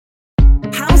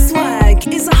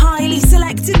is a highly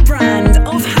selected brand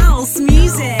of house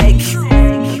music.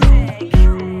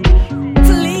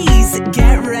 Please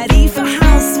get ready for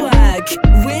housework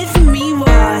with me,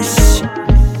 Wash.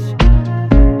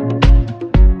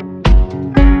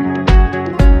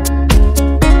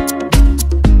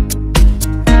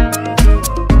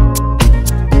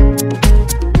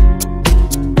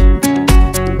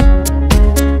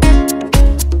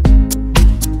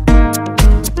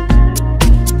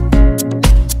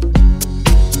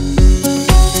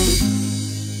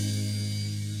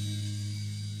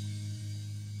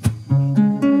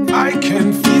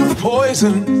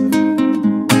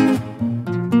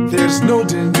 There's no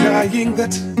denying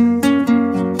that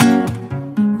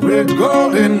red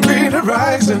gold and green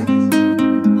horizon.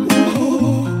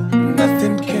 Ooh,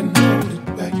 nothing can hold it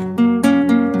back.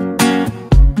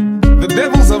 The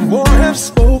devils of war have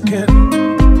spoken.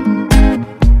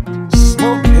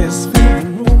 Smoke has filled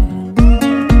the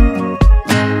room.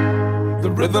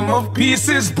 The rhythm of peace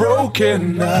is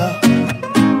broken now.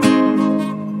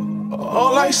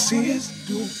 All I see is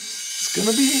doom. It's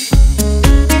gonna be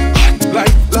hot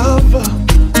like lava.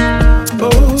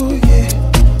 Oh yeah.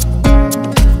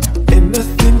 And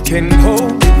nothing can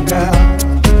hold it now.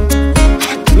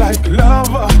 Hot like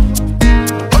lava.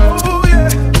 Oh yeah.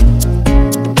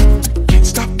 Can't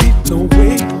stop it, no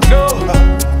way, no.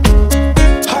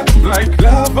 Hot like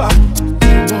lava.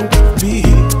 It won't be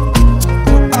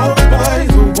put out by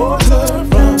the water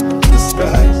from the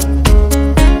skies.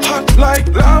 Hot like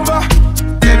lava.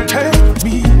 And can't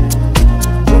be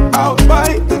put out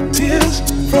by the tears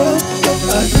from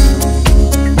your eyes.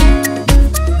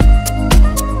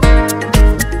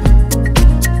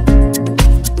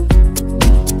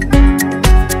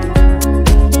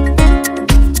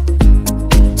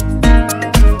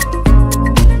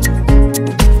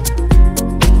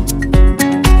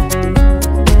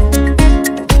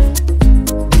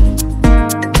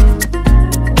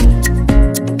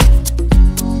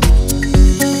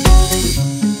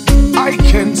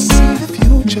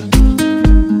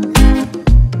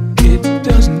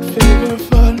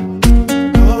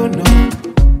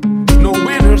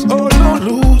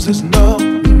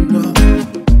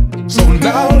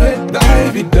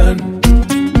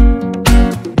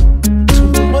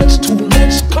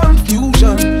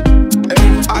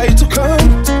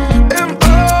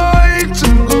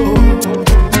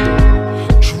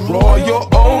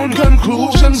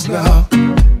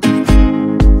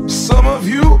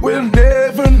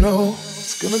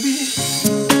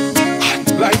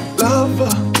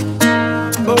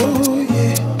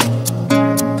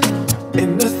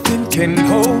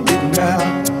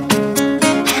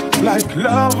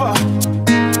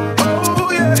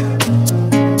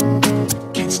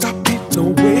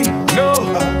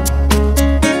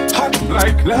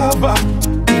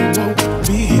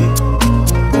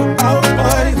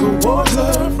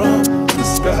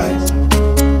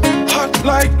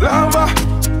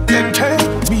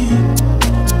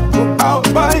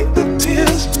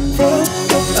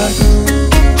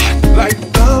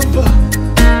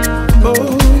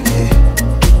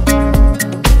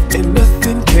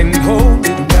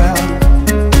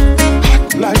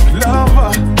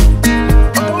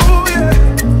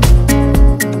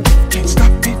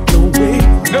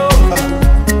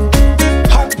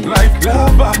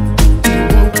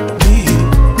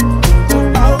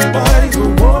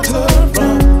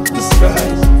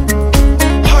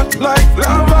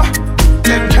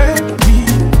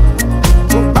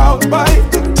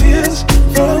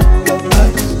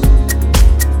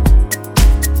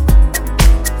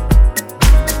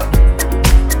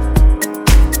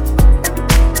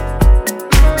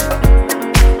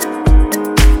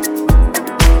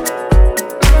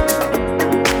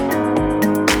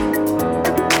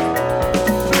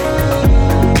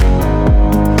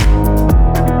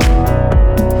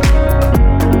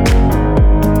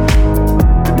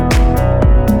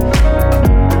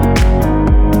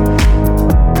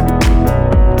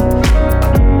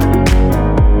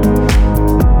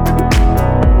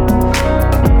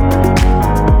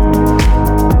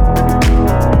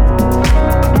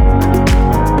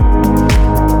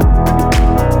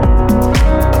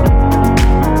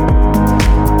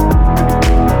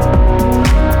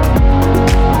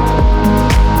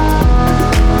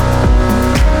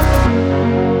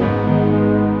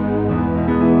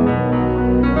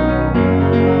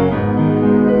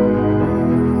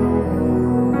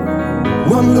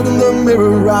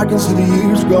 I can see the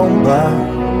years gone by.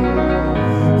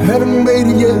 Haven't made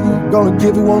it yet, gonna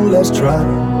give it one last try.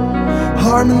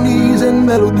 Harmonies and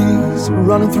melodies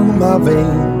running through my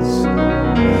veins.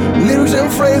 Lyrics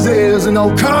and phrases and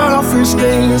all coffee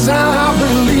stains. I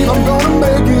believe I'm gonna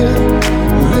make it.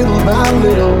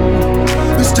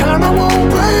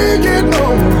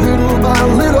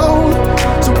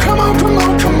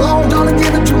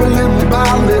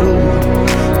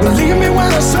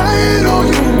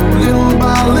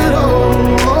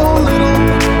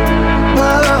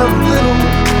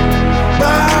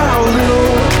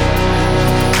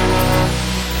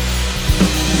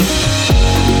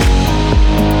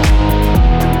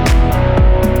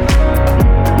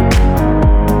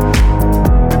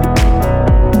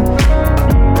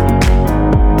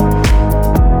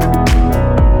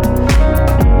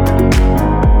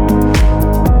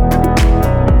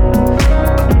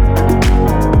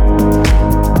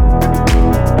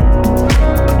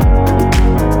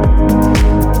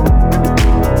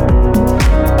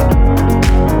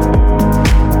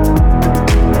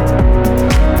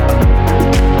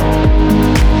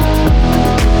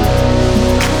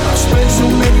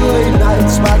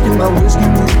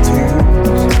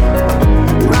 tears.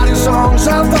 Writing songs I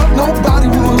thought nobody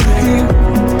would hear.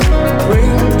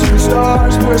 Praying to the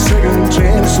stars for a second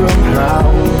chance somehow.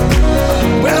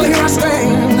 Well, here I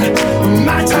stand,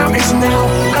 my time is now.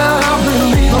 I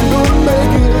believe I'm gonna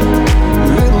make it,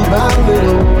 little by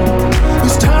little.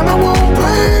 This time I won't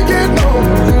break it, no,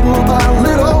 little by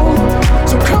little.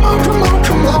 So come on, come on,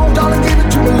 come on, darling, give it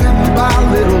to me little by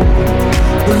little.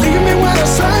 Believe me when I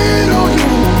say it, oh, you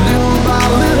little by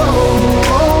little,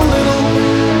 oh, little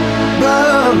by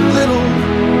little,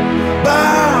 by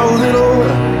little.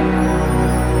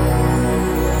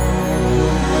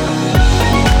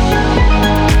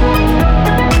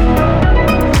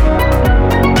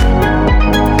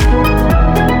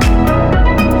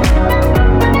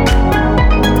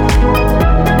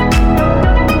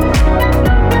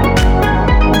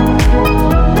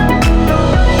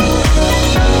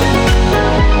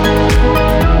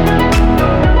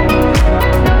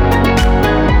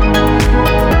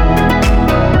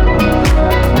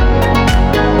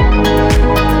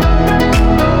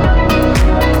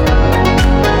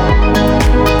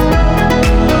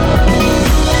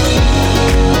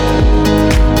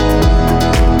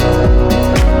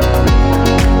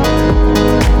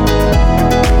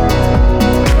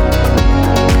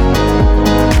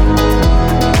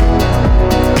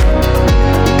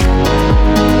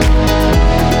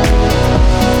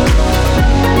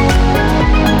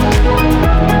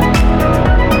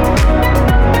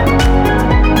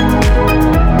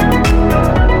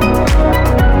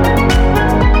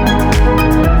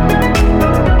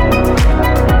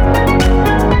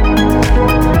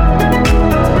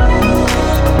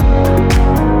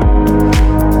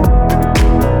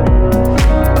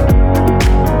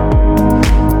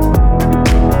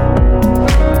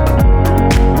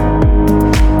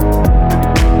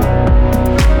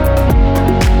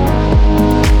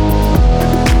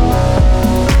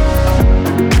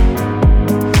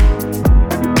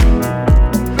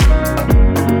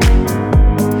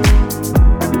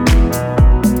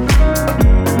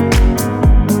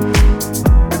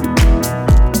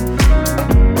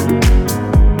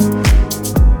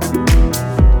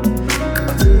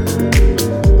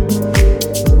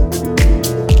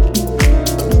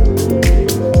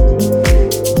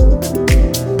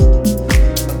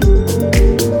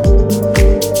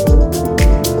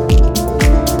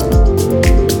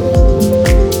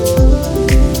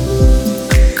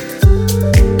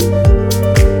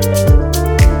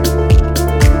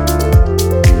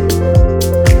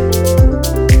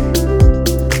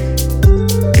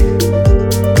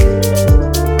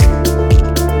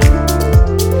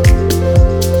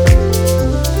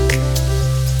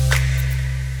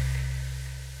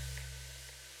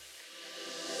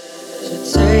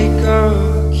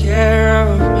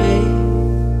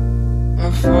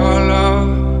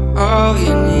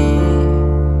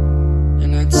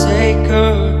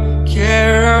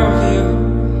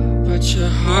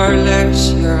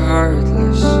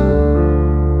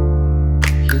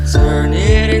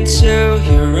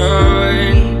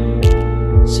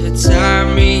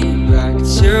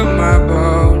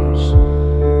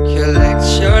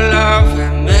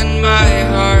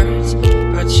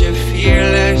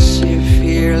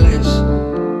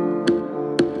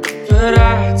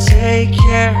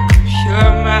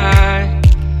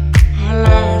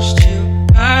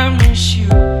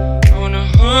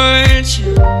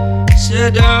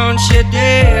 Don't you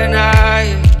deny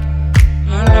it.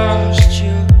 I lost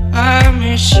you, I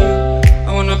miss you.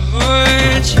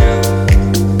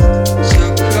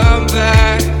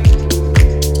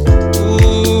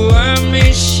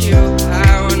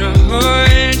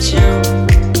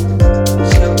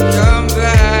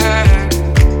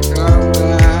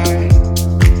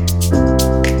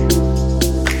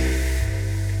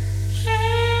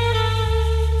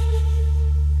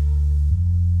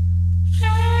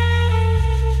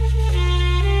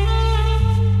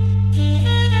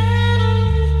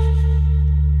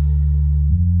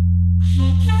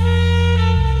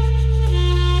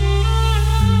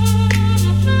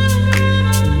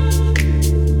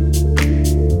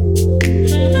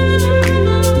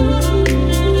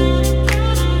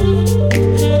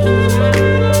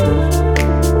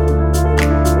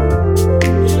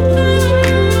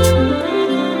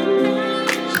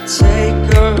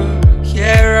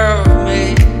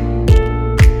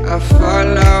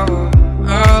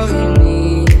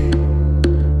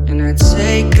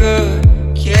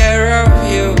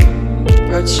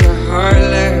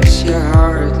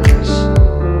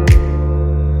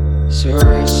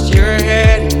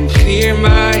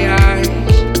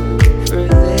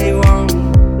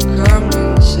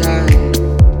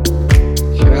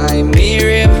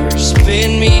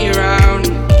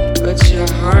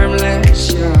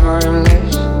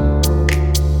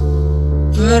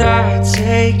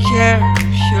 care of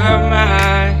your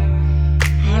mind.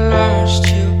 I lost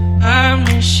you, I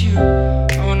miss you, I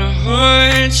wanna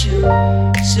hold you,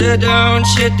 so don't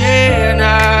you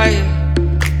deny it.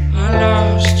 I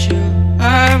lost you, I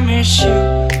miss you, I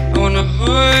wanna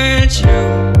hold you,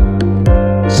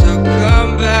 so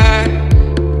come back.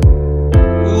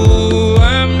 Ooh,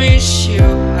 I miss you,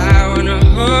 I wanna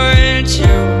hold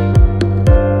you,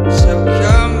 so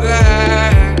come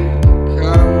back,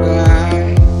 come back.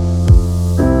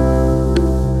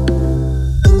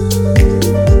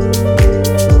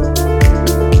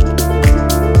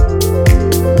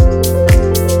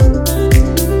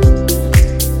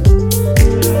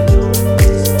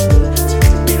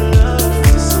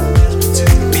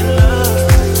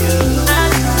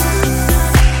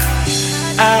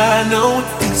 I know it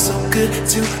feels so good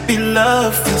to be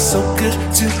loved, feels so good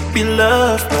to be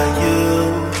loved by you.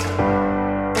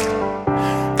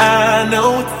 I know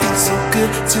it feels so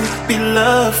good to be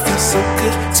loved, feels so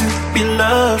good to be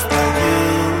loved by you.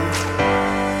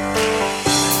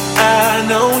 I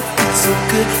know it feels so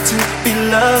good to be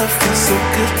loved, feels so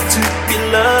good to be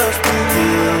loved by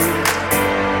you.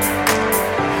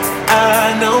 I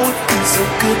know it feels so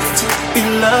good to be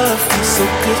loved, feels so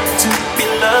good to be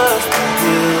loved by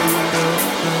you.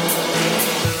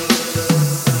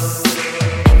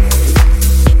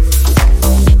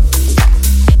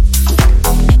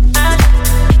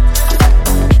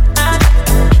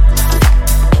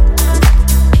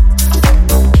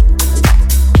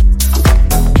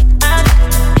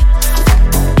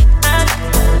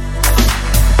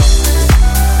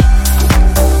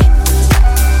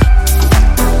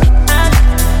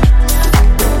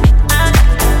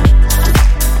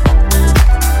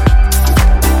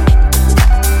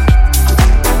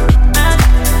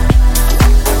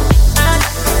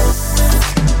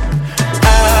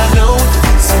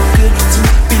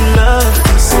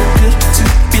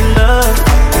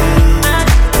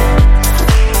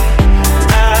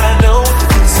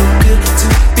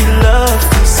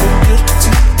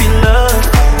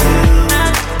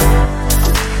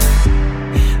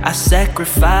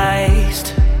 Sacrificed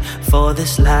for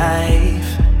this life.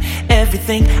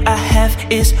 Everything I have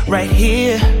is right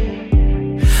here.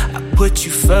 I put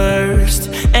you first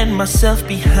and myself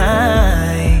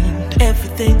behind.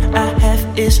 Everything I have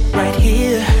is right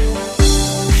here.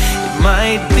 It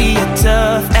might be a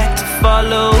tough act to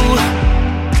follow.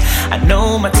 I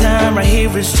know my time right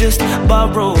here is just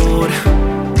borrowed.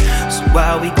 So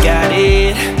while we got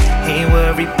it, ain't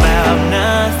worried about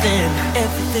nothing.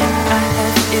 Everything I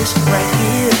have is right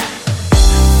here.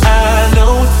 I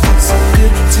know it feels so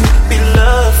good to be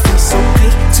loved, feels so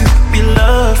good to be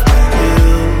loved by you.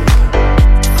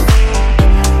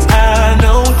 I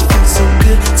know it feels so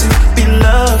good to be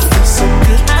loved, feels so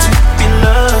good to be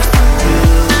loved by you.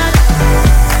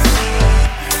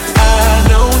 I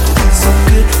know it feels so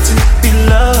good to be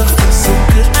loved, feels so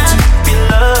good to be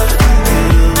loved by you.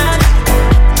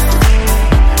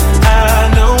 I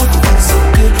know it feels so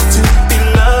good to be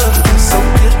loved, feels so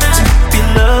good to be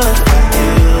loved by you.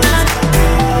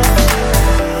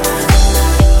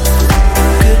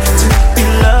 Good to be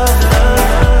loved.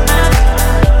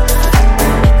 Feels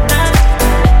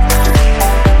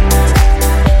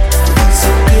so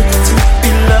good to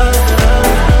be loved.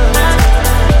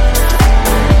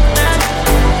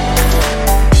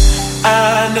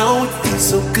 I know it feels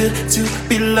so good to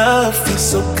be loved, feels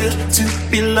so good to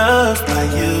be loved by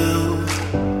you.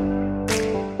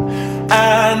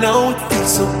 I know it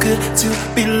feels so good to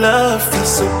be loved, feels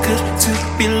so good to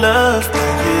be loved by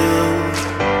you.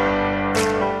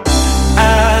 I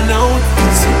know it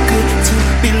feels so good to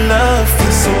be loved,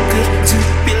 feels so good to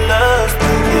be loved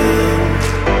by you.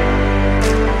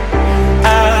 I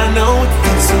know it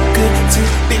feels so good to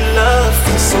be loved,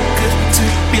 feels so good to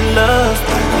be loved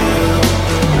by you.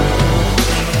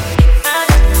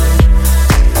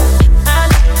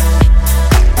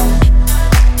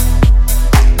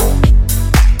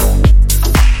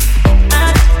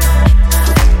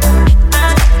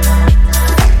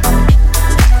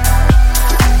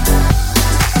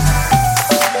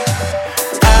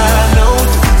 I know it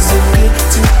feels so good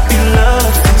to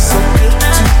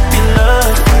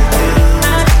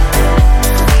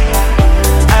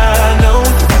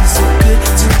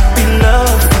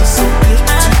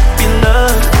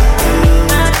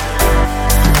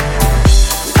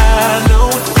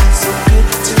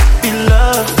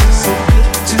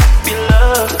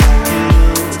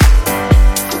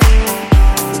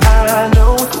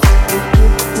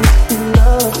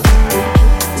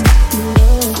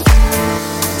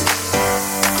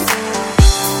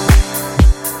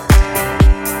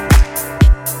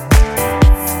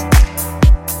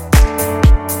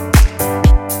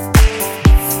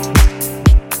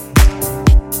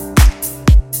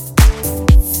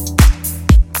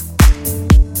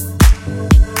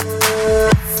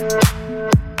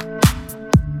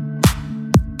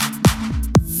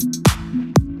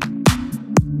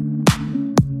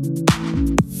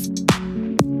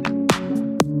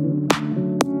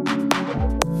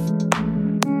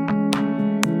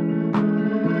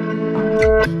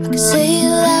Say it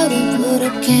louder, but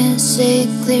I can't say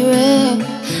it clearer.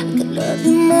 I could love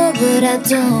you more, but I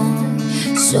don't.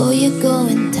 So you're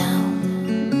going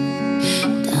down,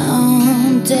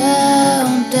 down,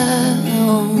 down,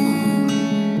 down.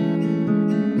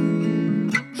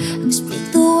 I could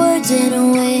speak the words in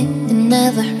a way I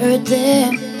never heard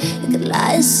them. I could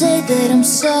lie and say that I'm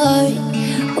sorry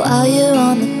while you're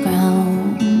on the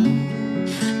ground,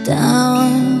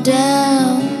 down,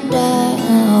 down,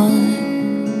 down.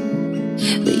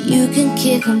 But you can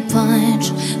kick and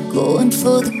punch, going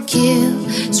for the kill,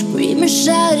 scream and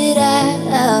shout it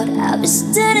out. I'll be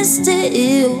standing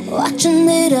still, watching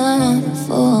it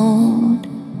unfold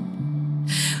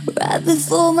right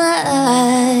before my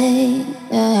eyes.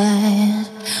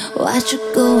 Watch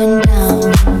it going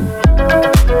down.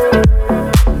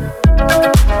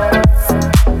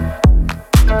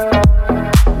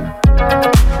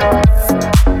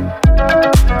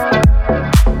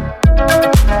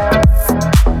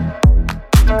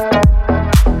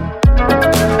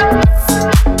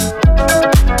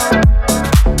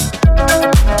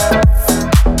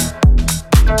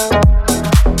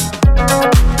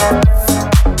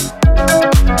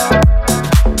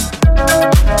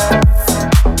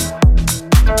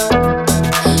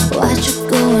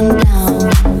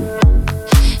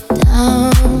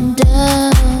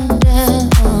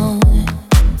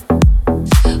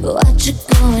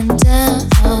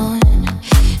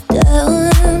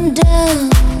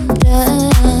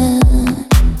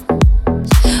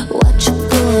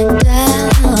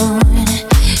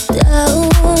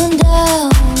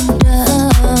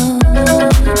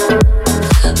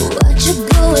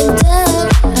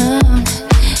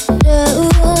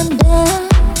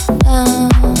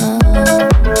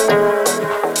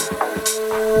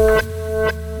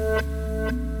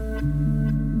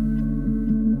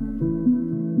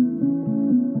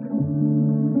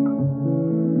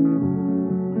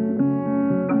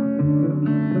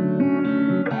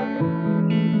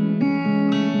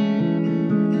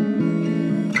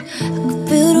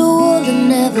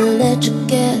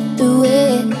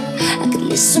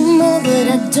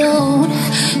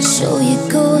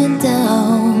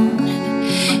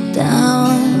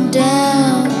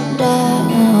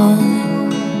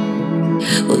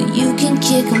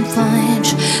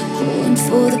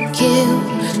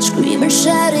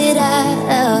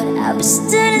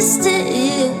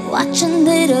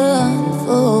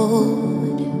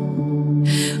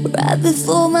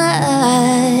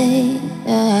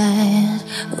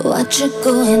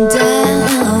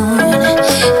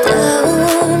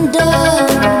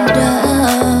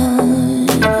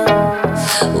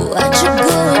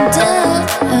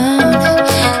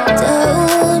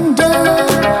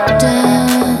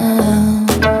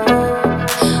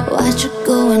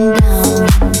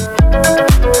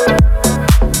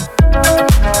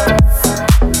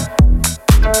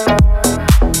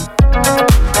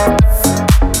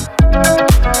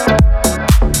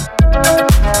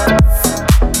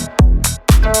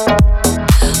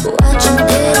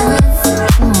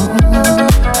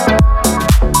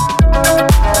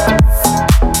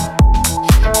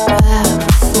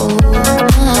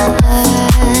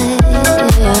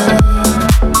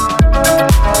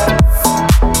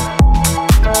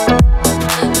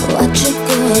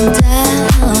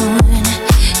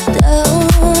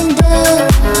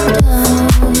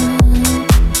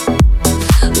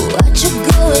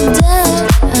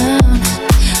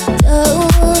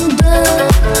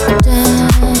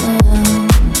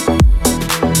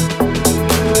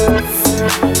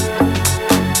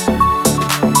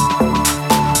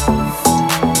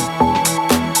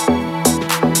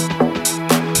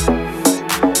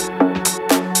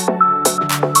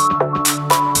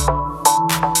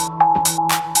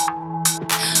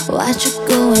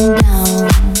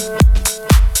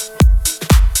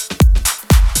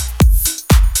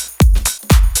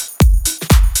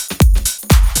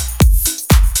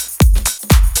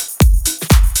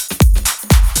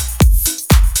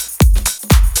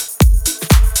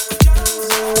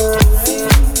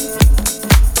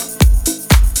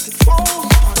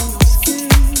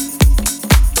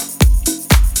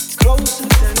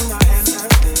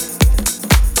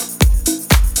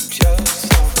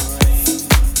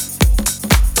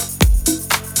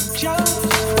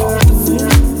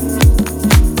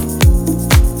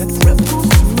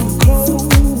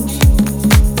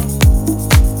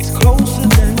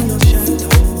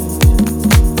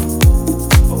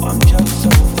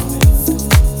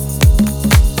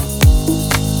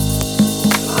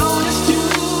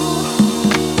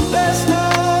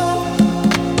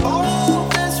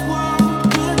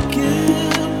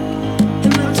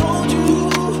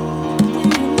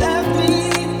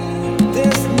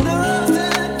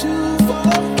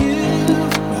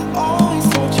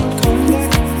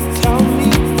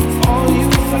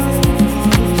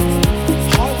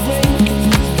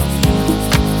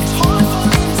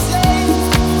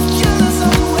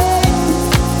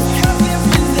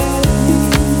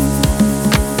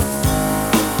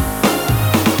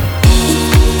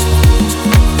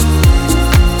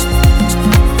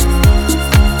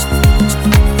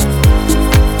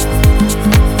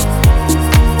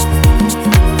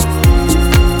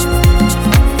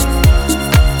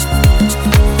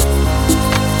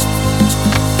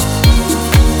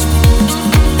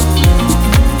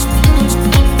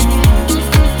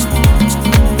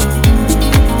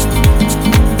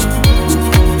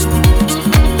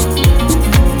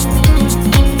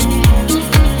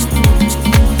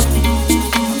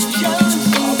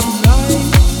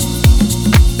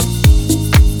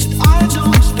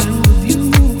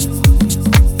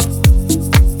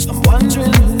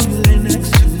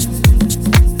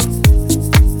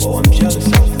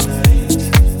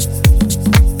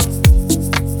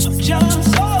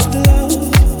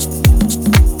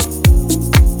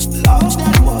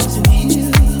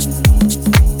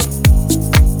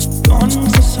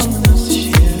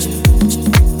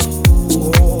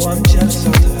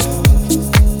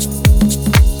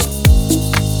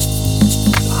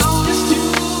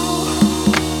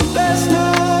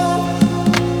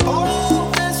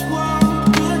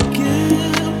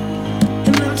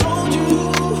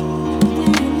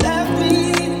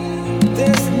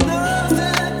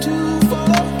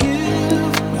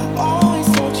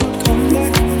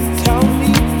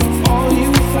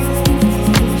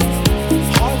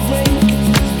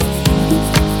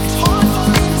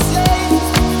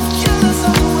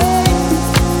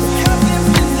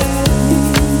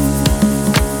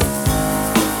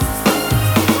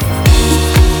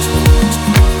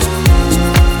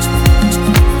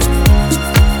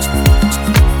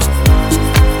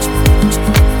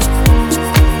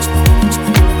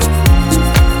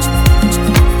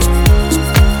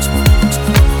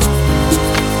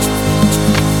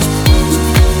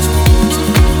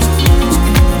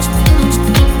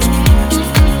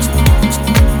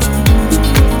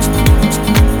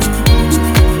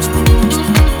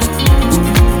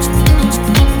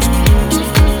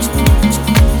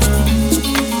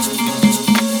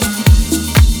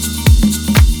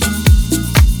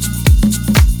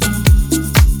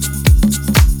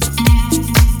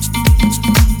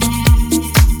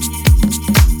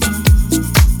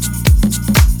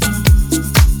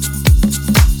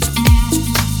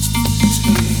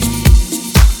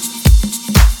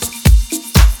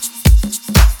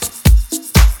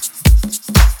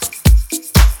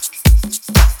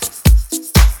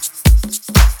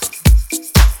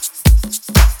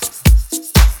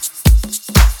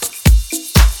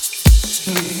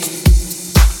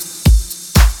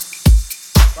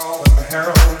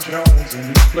 When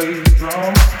you play the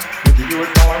drums, would you do it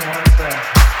for him one time?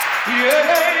 Yeah,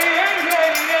 yeah,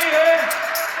 yeah, yeah, yeah.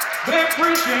 They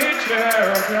appreciate your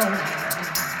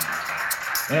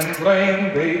and playing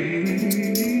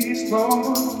bass,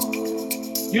 Lord.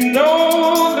 You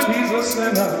know that he's a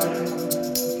sinner.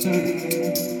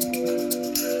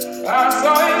 I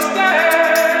saw his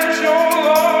stash, oh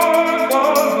Lord,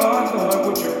 Lord, Lord, Lord,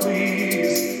 would you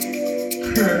please?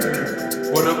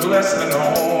 What a blessing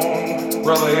on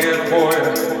Brother Ed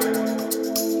Boyer.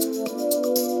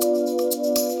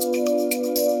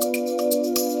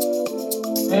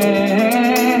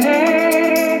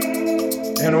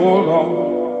 And oh Lord,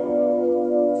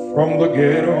 from the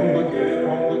ghetto,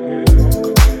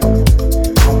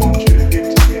 I want you to get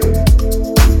together,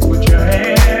 put your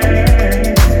hands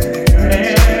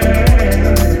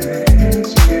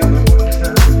together one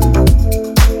time.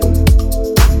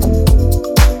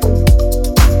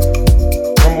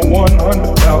 From a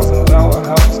 $100,000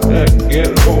 house that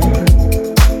ghetto.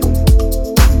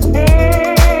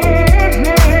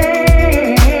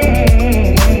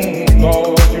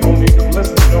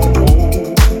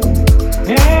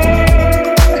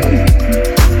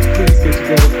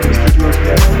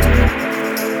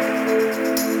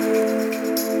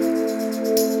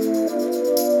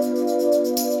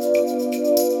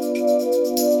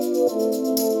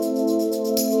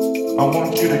 I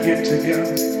want you to get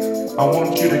together. I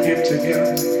want you to get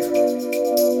together.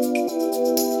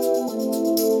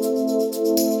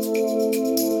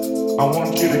 I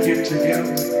want you to get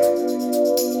together.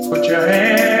 Put your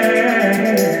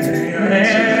hands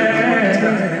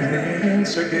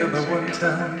together one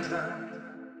time.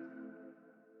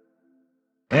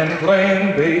 And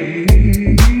playing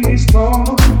bass,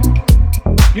 Lord.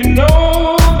 You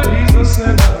know that he's a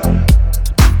sinner.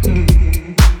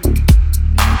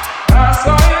 I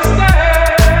saw you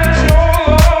stash, oh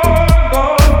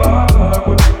Lord, Lord,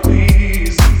 would you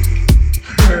please?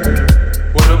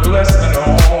 What a blessing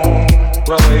on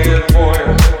Brother Ed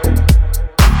Boyer.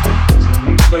 So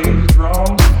he plays the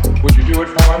drums, would you do it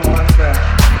for him one time?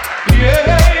 Yeah,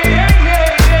 yeah, yeah,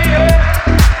 yeah, yeah.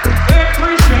 They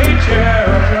appreciate you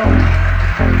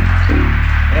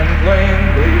and playing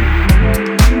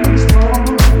bass, Lord.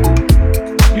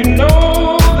 You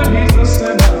know that he's a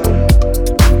sinner.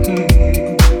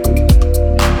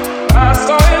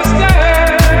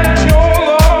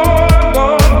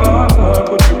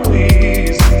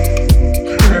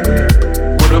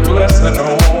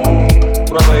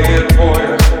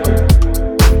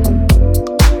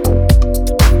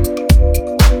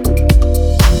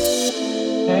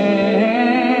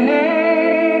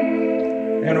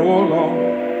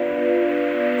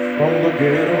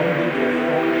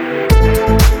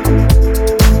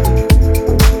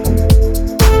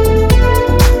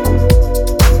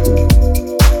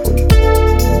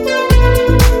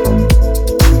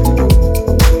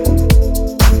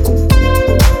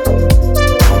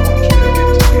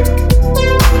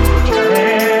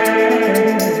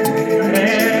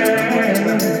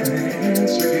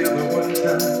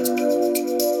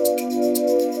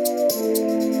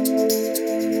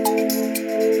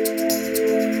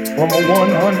 From a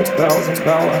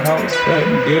 $100,000 house that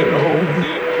ghetto.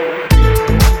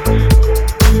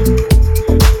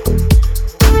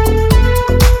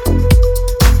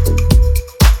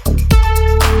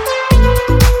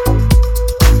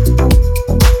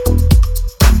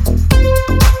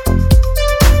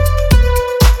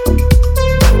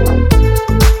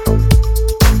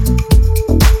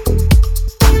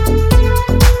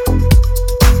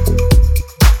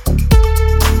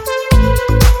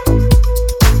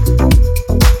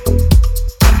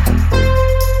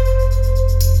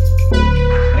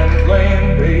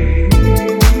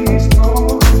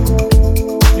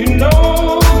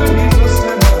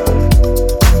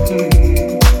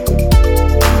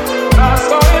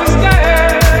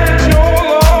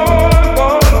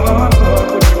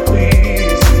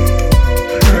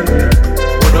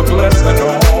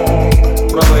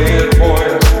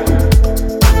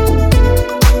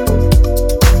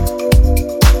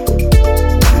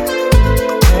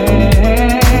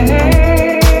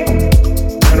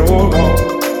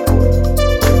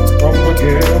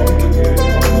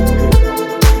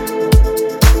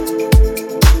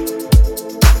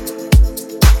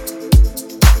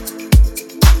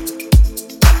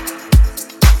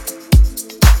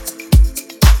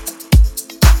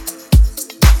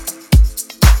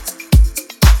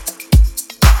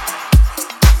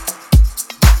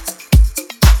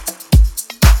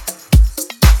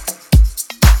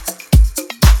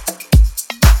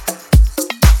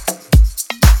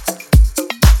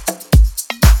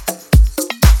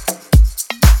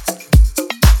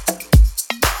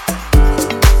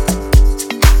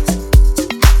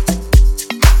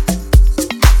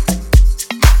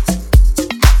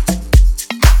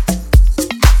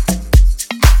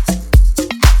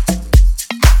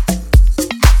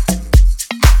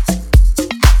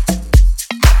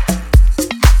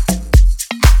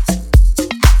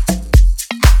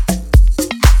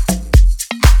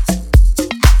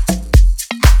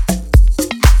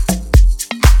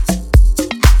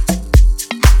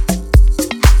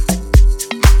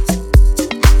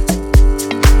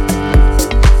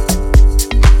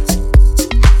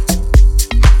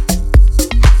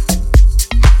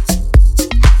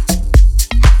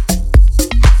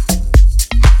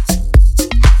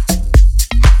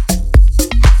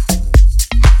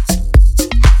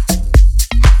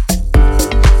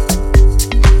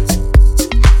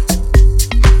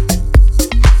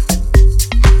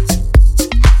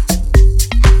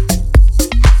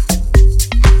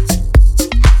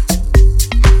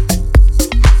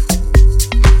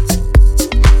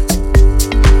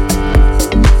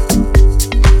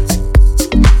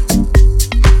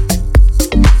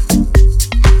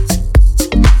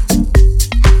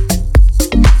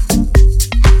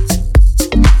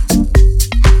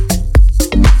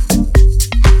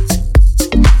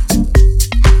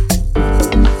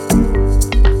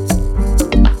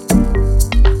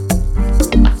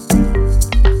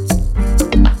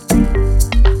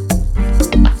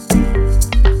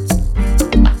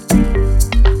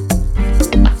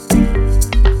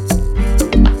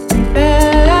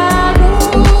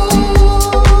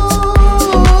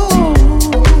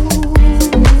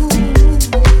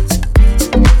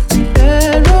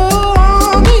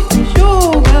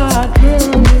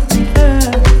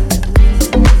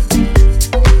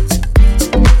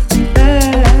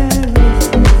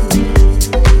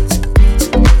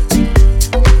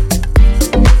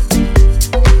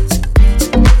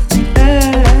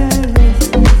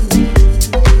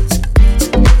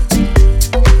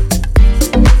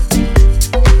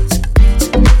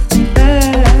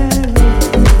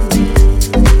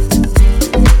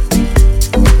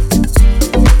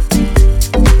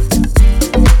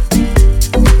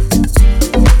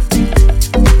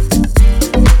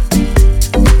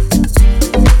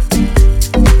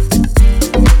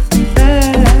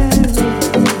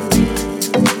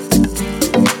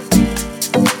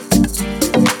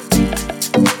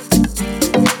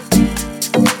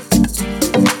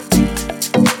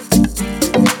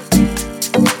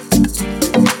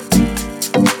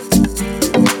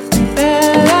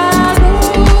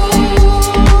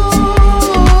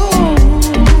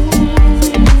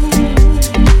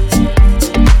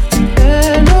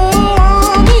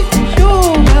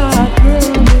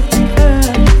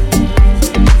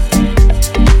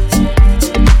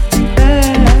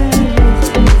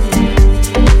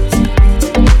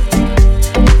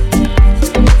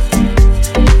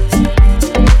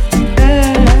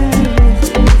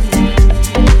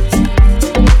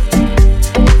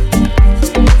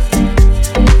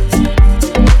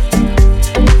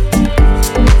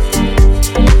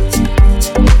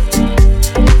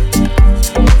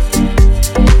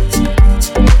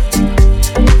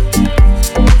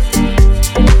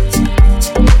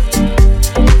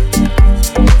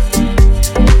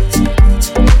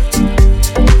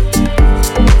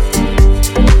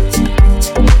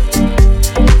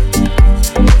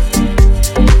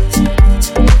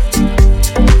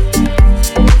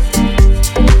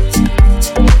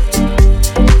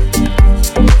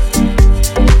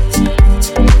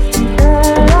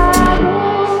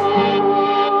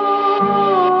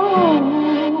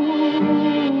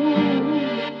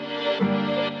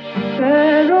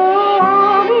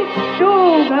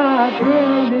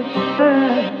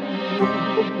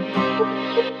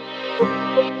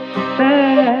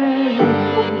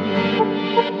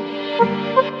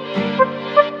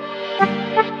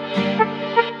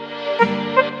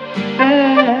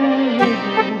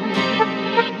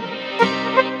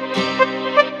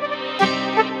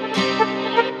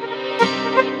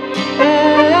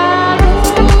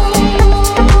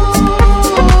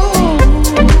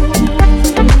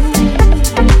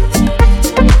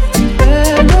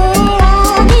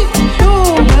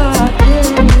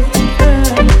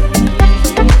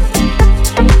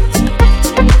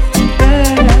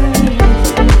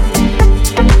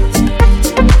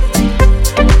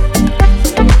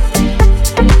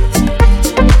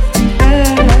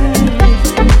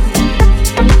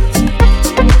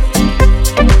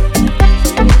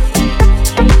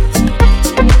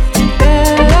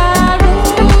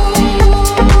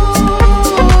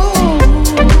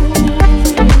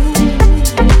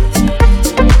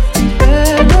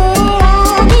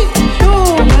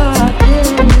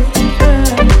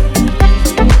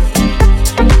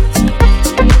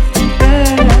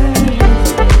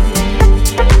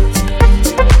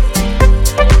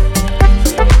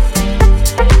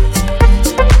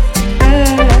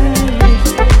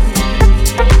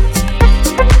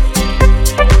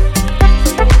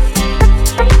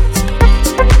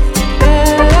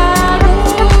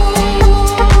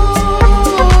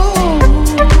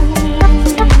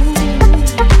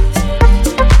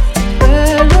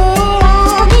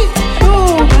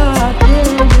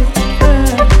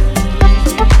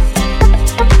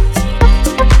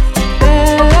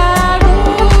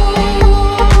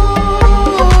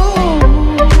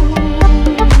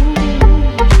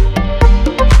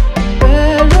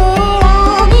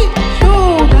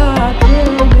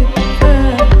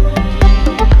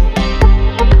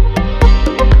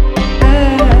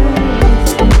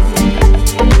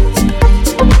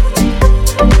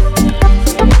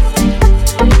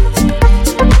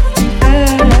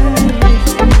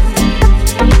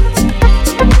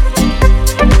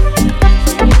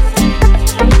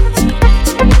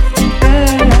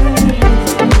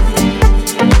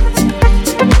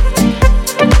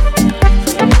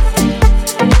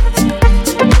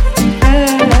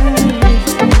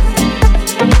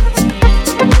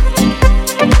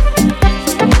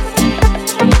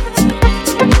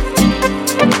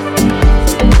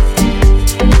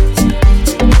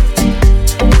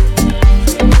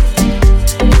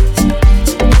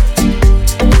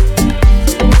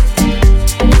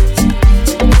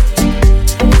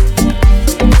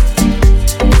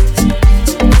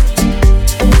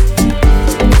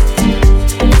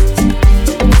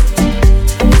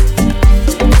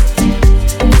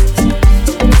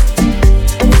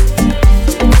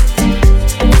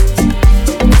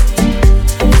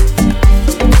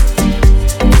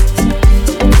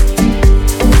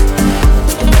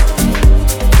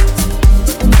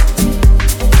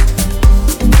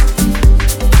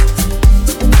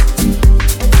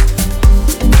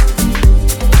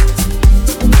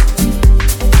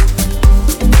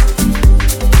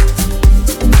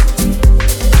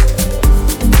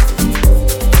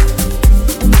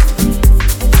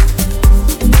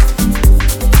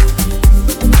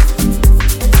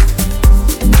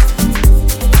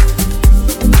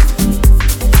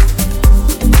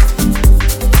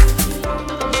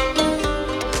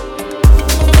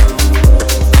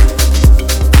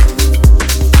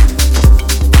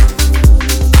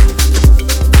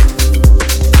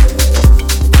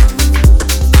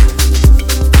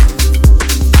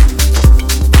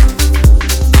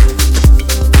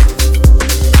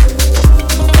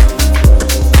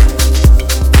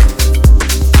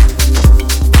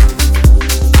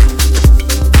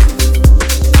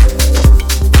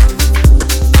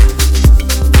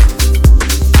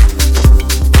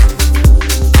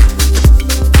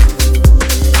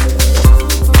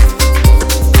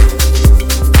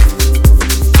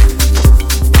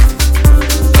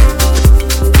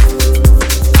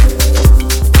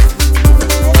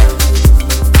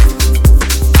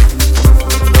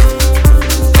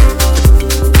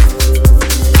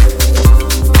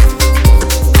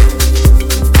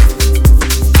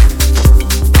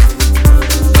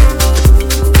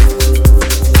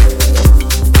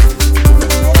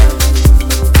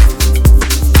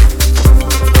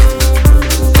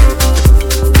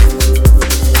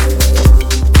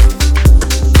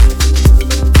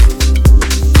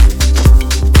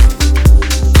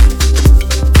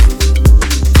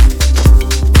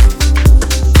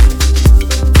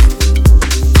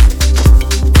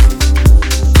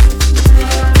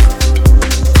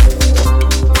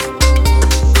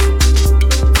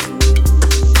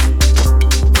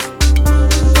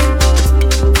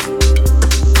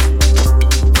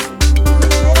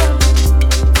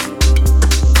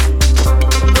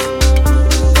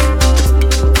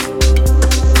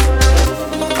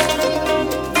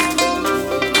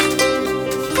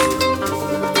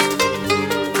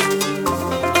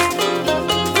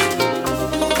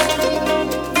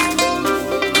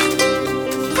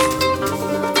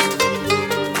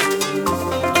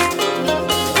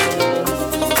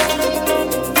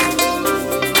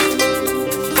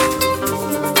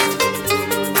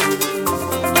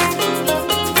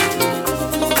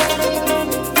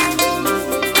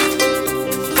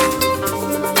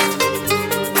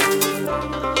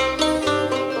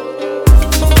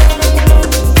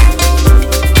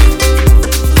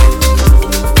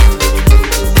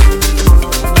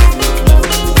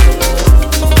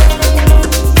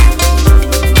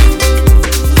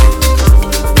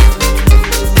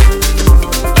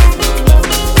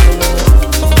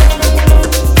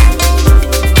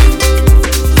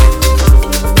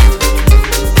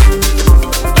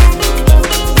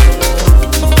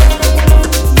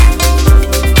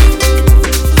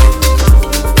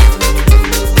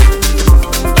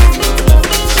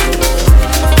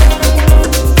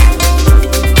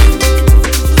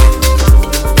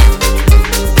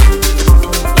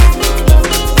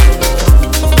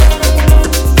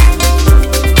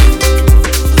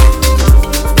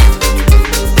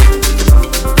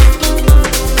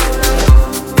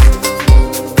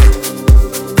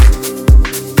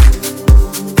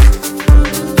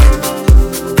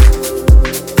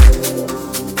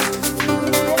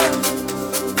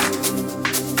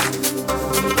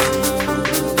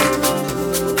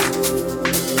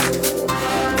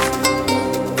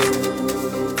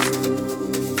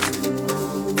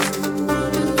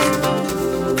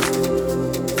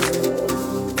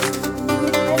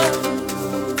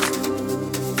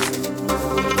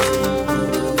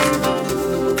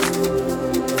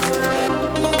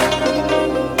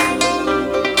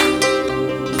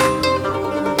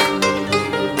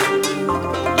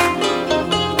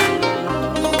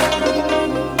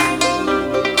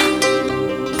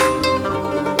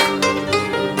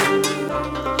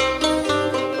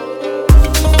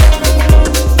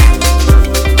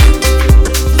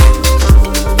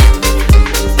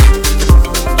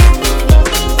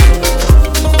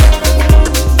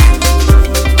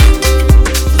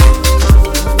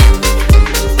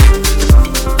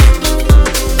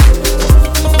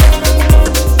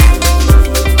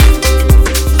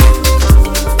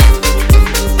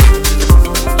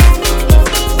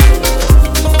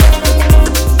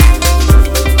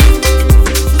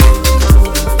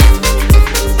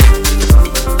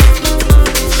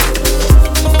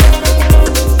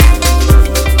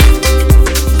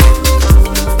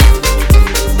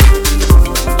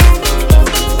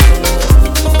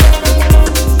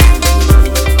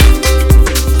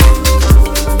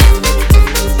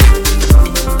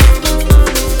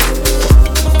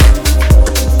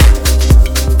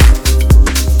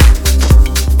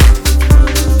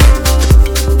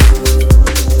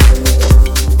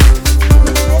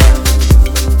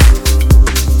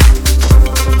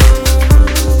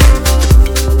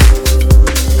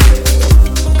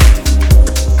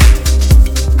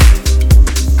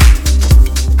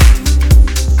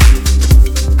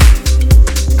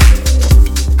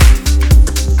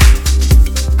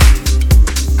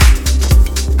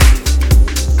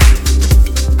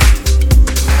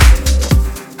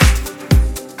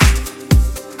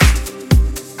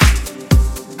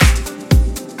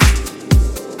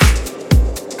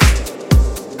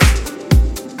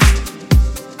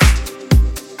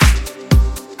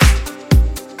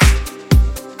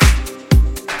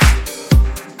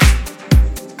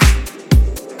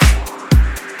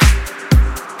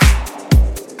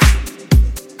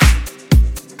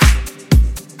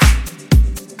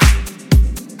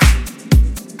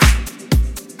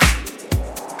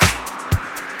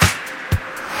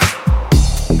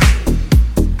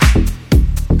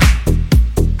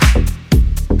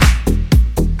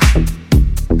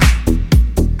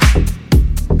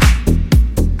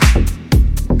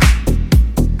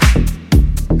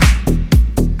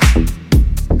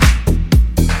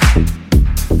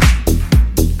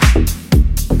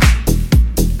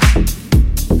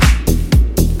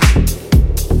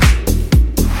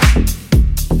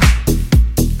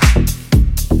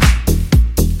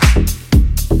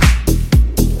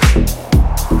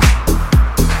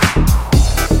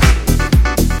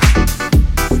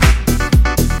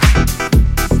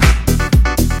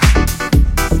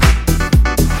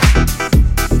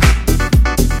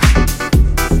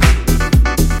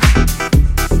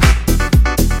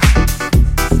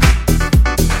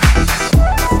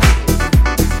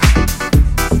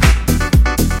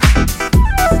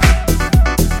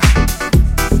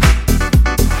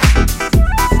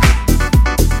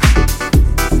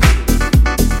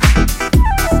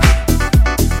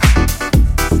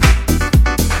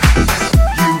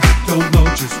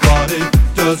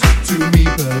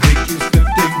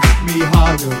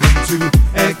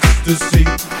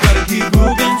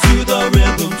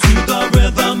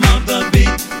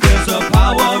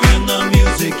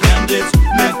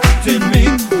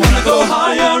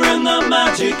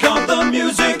 magic of the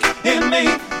music in me.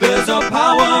 There's a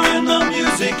power in the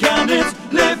music and it's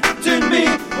lifting me.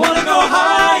 Wanna go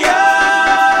higher.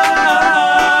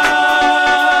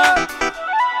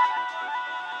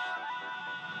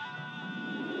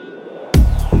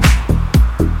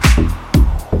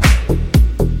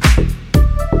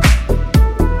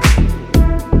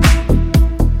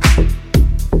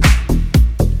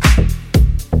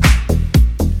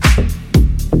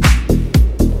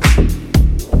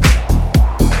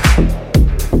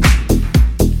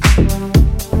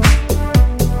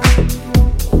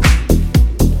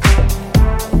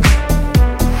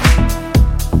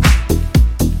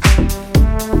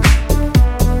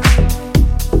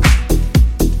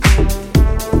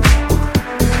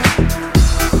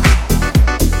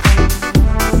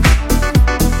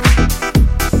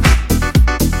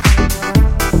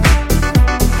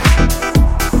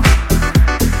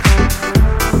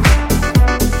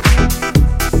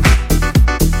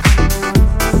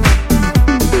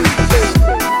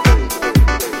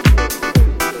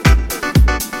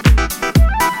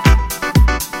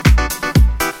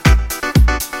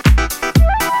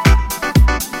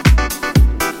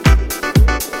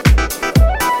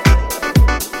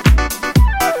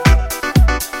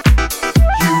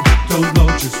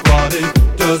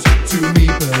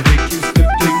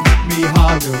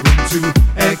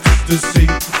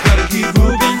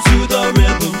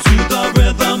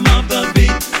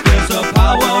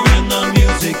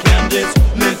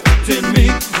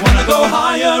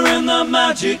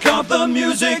 Magic of the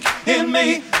music in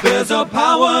me. There's a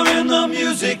power in the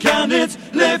music and it's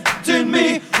lifting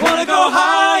me. Wanna go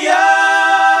higher.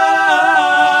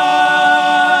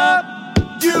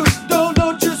 You don't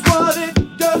know just what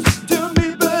it does to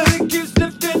me, but it keeps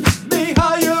lifting me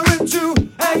higher into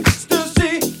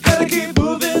ecstasy. Gotta keep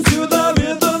moving to the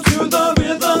rhythm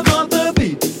of the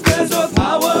beat. There's a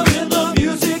power in the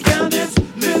music and it's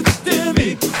lifting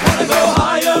me. Wanna go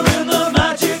higher in the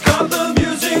magic of the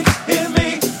music in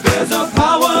me. There's a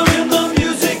power in the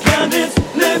music and it's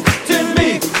lifting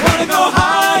me. Wanna go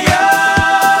higher.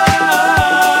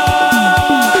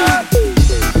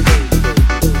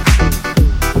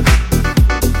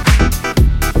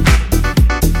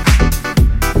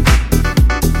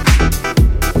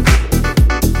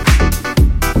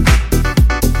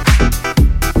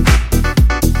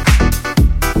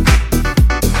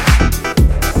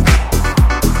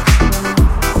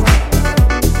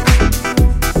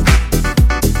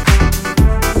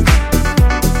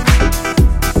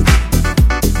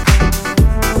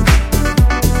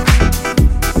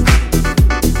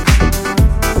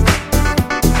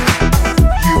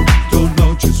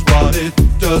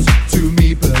 To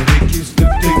me, but it keeps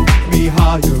lifting me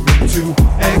higher into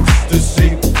ecstasy.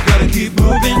 Gotta keep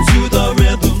moving to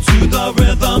the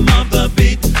rhythm of the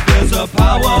beat. There's a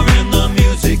power in the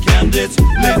music and it's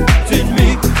lifting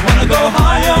me. Wanna go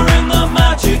higher in the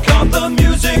magic of the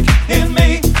music